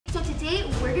today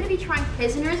we're gonna be trying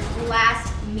Prisoner's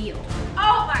last meal.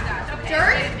 Oh my gosh, okay,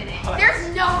 Dirt? wait a minute.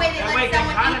 There's no way they let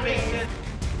someone eat makes this. sense.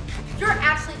 You're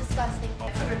actually disgusting.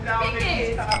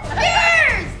 Cheers!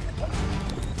 Cheers!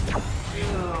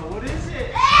 What is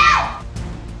it?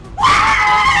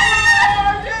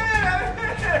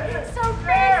 It's so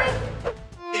crazy.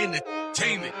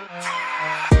 Entertainment.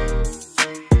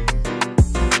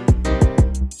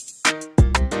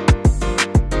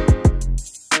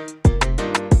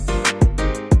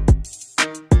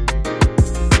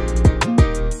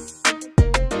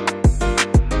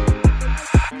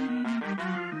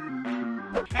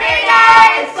 Hey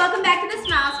guys! Welcome back to the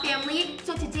Smiles family.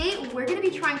 So today we're gonna be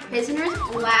trying Prisoner's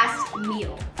last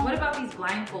meal. What about these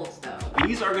blindfolds though?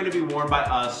 These are going to be worn by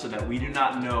us so that we do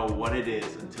not know what it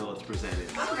is until it's presented.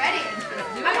 I'm ready.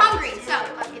 I'm hungry, so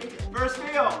let's get into it. First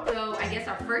meal. So I guess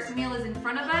our first meal is in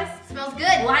front of us. Smells good.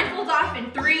 Blindfolds off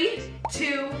in 3,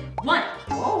 2, 1.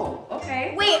 Oh,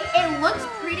 okay. Wait, it looks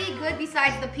pretty good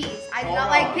besides the peas. I do not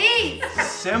like peas.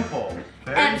 Simple.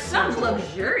 Very And some simple.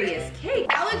 luxurious cake.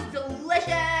 That looks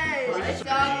delicious.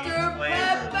 Dr. Flavors.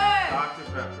 Pepper. Dr.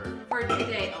 Pepper. For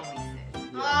today only, sis.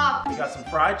 Oh, We got some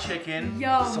fried chicken,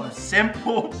 Yum. some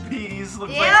simple peas,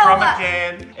 looks like Ew. from a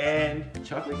can, and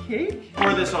chocolate cake.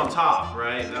 Pour this on top,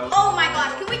 right? That was oh my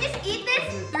gosh, can we just eat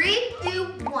this? 3, 2,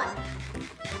 1.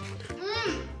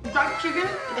 Dark chicken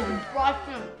is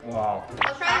awesome. wow.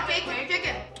 Let's try the cake with the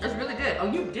chicken. It's really good. Oh,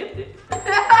 you dipped it.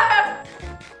 That's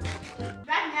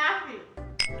nasty.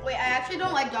 Wait, I actually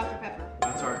don't like Dr. Pepper.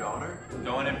 That's our daughter.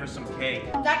 Going in for some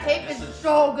cake. That cake This is is-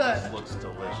 so good. This looks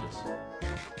delicious.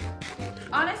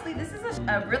 Honestly, this is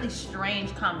a really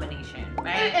strange combination, It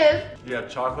right? is. Yeah,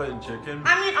 chocolate and chicken.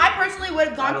 I mean, I personally would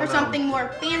have I gone don't for know. something more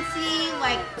fancy,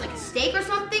 like a steak or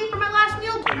something for my last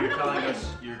meal. So you're telling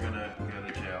us you're gonna go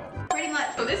to jail. Pretty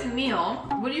much. So this meal,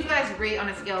 what do you guys rate on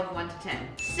a scale of 1 to 10?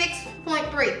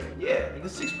 6.3. Yeah, like a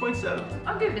 6.7.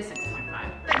 I'll give it a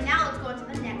 6.5. But now let's go into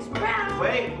the next round.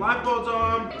 Wait, blindfolds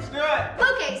on. Let's do it.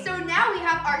 Okay, so now we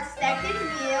have our second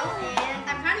meal, and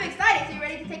I'm kind of excited. So you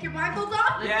ready to take your blindfolds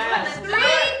off? Yes. Let's do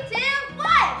it. 3, 2, 1.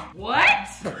 What?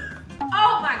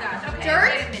 Oh my gosh, okay, Dirt?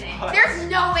 wait a minute. There's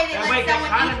no way they Now, let wait, that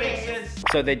kind someone of eat makes this. sense.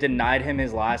 So they denied him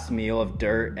his last meal of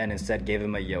dirt and instead gave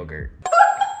him a yogurt.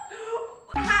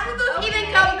 How did those Okay.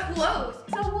 even come close?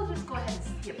 So we'll just go ahead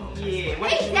and skip over this. Yeah,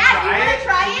 wait, Hey, should we Dad, you try wanna it?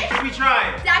 try it? Should we try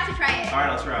it? Dad should try it. All right,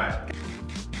 let's try it.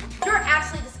 You're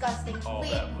actually disgusting. Oh, Lee,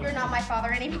 that you're not my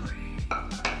father anymore.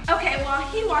 Okay, well,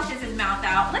 he washes his mouth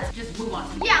out. Let's just move on.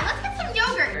 Yeah, let's get some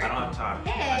yogurt. I don't have time. I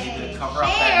Hey, need to cover up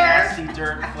that share. nasty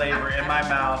dirt flavor in my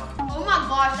mouth. Oh my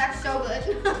gosh, that's so good.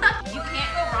 You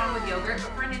can't go wrong with yogurt,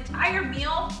 but for an entire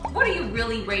meal, what are you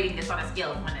really rating this on a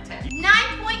scale of 1 to 10?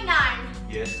 9.9.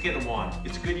 Yeah, just get a 1.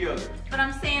 It's good yogurt. But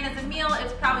I'm saying as a meal,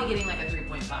 it's probably getting like a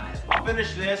 3.5. I'll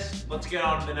finish this. Let's get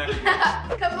on to the next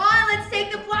one. Come on, let's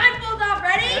take the blindfolds off.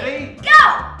 Ready? Ready?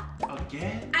 Go!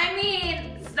 Again? I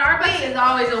mean, Starbucks is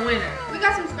always a winner. We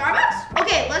got some Starbucks?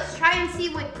 Okay, let's try and see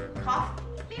what coffee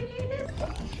maybe it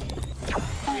is.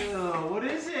 Ew, what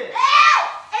is it? Ew!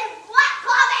 It's black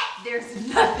coffee! There's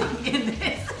nothing in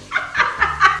this.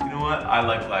 You know what? I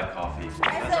like black coffee.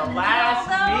 That's a a last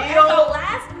As a meal?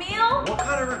 last meal? What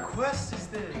kind of request is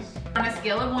this? On a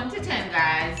scale of 1 to 10,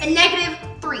 guys. A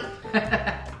 -3.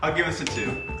 I'll give us a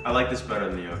 2. I like this better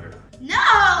than the yogurt.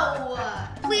 No!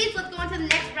 Please, let's go into the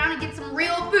next round and get some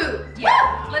real food.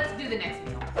 Yeah, let's do the next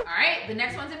meal. All right, the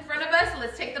next one's in front of us. So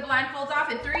let's take the blindfolds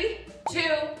off in 3, 2,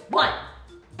 1.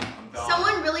 I'm done.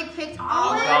 Someone really picked I'm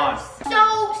olives. done.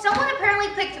 So, someone apparently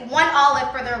picked 1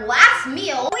 olive for their last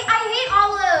meal. Wait, I hate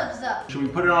olives. Should we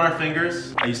put it on our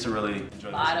fingers? I used to really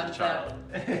enjoy this Lot as a of child.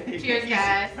 Cheers,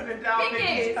 guys. Put it down, Cheers.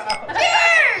 baby, stop.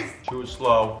 Cheers! Chew it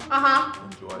slow. Uh-huh.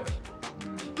 Enjoy it.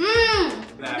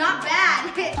 Mmm, not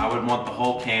bad. I would want the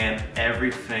whole can, every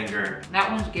finger.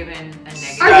 That one's given a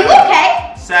negative. Are you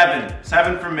okay? 7.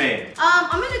 7 for me.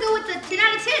 I'm gonna go with the 10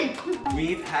 out of 10.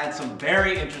 We've had some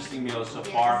very interesting meals so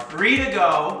Yes. far. 3 to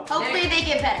go. Hopefully they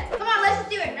get better. Come on, let's just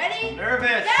do it. Ready?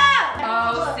 Nervous. Go!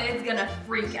 Oh, Sid's gonna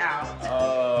freak out.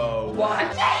 Oh.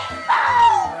 Watch.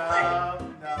 No,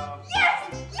 no. Yes!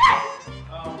 Yes!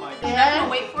 Oh my You're god. not gonna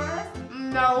wait for us?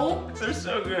 No. They're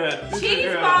so good. They're so Cheese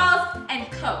good. balls and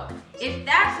Coke. If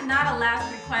that's not a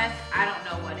last request, I don't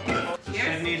know what is.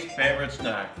 Cheers. Sydney's favorite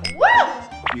snack. Woo!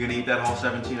 You gonna eat that whole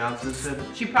 17 ounces, Sid?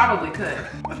 She probably could.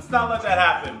 Let's not let that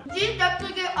happen. These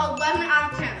definitely get 11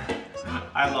 out of 10.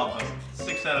 I love them.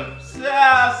 7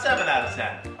 out of 10.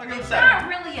 I'll give them It's 7. not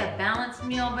really a balanced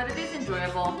meal, but it is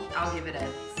enjoyable. I'll give it a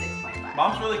 6.5.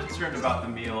 Mom's really concerned about the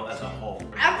meal as a whole.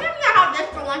 I'm gonna have this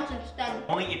for lunch instead.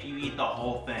 Only if you eat the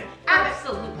whole thing.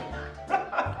 Absolutely not.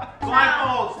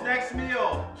 Blindfolds, next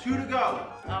meal. 2 to go.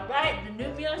 All right, the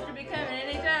new meal should be coming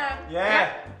anytime.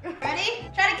 Yeah. Ready?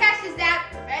 Try to catch this,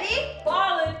 Zap. Ready?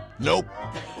 Ballin'. Nope.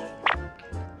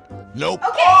 Nope.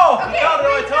 Okay. Oh, okay. he got it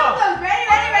on my Ready? tongue. Ready?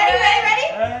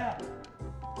 Yeah.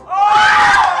 One Oh!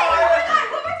 more time.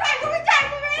 We're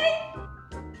ready?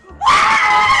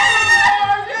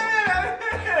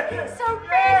 So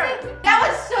crazy. That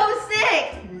was so sick.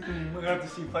 We're gonna have to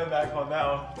see playback on that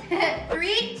one.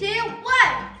 3, 2, 1.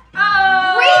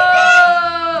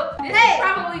 Oh! This Hey. is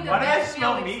probably the Why do I best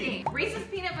smell meal we've meat? seen. Reese's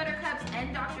peanut butter cups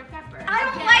and Dr. Pepper. I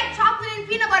don't Again. like chocolate and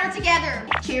peanut butter together.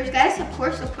 Cheers, guys. Of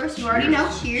course, you already know.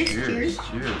 Cheers. Cheers.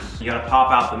 You gotta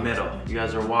pop out the middle. You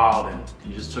guys are wild and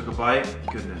you just took a bite.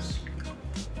 Goodness.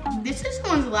 This is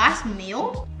someone's last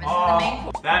meal. This is the main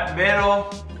course. That middle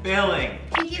filling.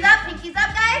 Pinkies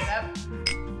up, guys.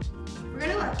 We're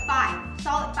gonna go with 5.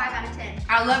 Solid 5 out of 10.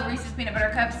 I love Reese's peanut butter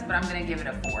cups, but I'm gonna give it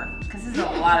a 4 because this is a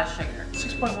lot of sugar.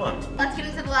 6.1. Let's get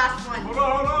into the last one. Hold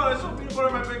on. I saw peanut butter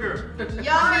in my finger.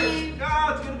 Yummy.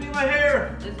 God, it's gonna be in my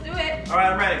hair. Let's do it. All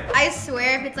right, I'm ready. I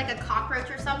swear, if it's like a cockroach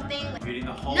or something. You're eating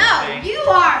the whole No, thing. you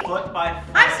are. Foot by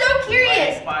foot. I'm so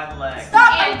curious. Leg by leg.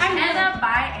 Stop. Antenna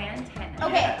by antenna.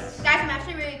 Okay, Yes. guys, I'm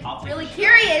actually I'll take really a shot.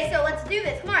 curious, so let's do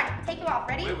this. Come on, take it off.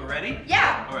 Ready? Wait, we're ready?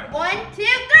 Yeah. All right. 1, 2,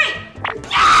 3.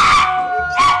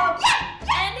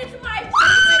 And it's my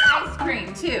favorite ice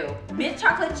cream too. Mint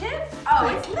chocolate chip? Oh,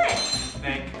 it's lit.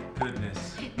 Thank goodness.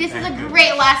 This is a Thank goodness.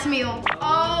 great last meal.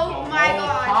 Oh my whole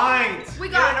gosh. pint. We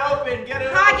Get got it open. Get it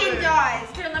Haagen open.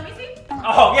 Dazs. Here, let me see.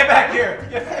 Oh, get back here.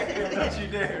 Get back here. Don't you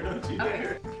dare. Don't you Okay.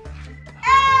 dare.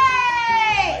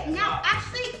 Hey! Now,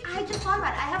 actually, I just thought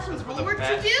about it. I have some That's for the homework to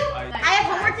best do. ice I have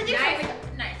homework to do. Nice,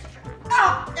 nice.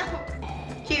 Oh, no.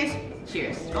 Cheers.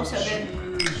 Cheers. Oh, so good.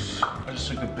 I just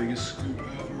took the biggest scoop ever.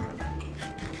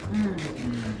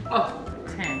 Oh,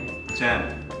 10.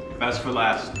 10. Best for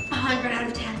last. 100 out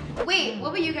of 10. Wait,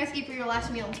 what would you guys eat for your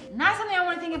last meal? Not something I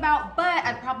want to think about, but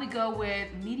I'd probably go with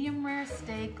medium rare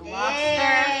steak, lobster,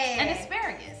 Hey. and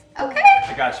asparagus. Okay.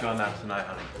 I got you on that tonight,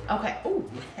 honey. Okay. Ooh.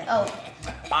 Oh,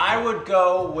 I would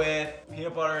go with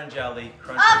peanut butter and jelly,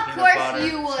 crunchy Of peanut course butter,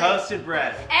 you would. toasted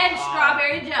bread. And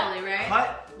strawberry jelly, right?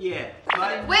 Cut,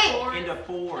 cut Wait. into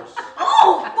 4s.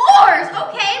 oh, 4s.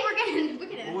 Okay, we're gonna.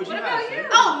 What would you What have, about Sid? you?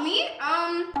 Oh, me?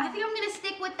 I think I'm gonna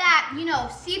stick with that,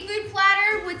 seafood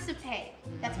platter with some, hey,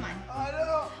 that's mine. I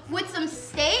know. With some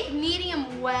steak,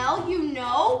 medium well,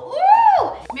 Ooh!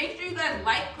 Make sure you guys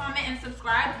like, comment, and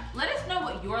subscribe. Let us know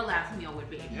what your last meal would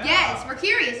be. Yeah. Yes, we're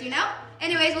curious,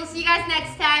 Anyways, we'll see you guys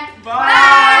next time.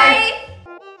 Bye.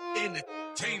 Bye.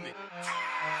 Entertainment.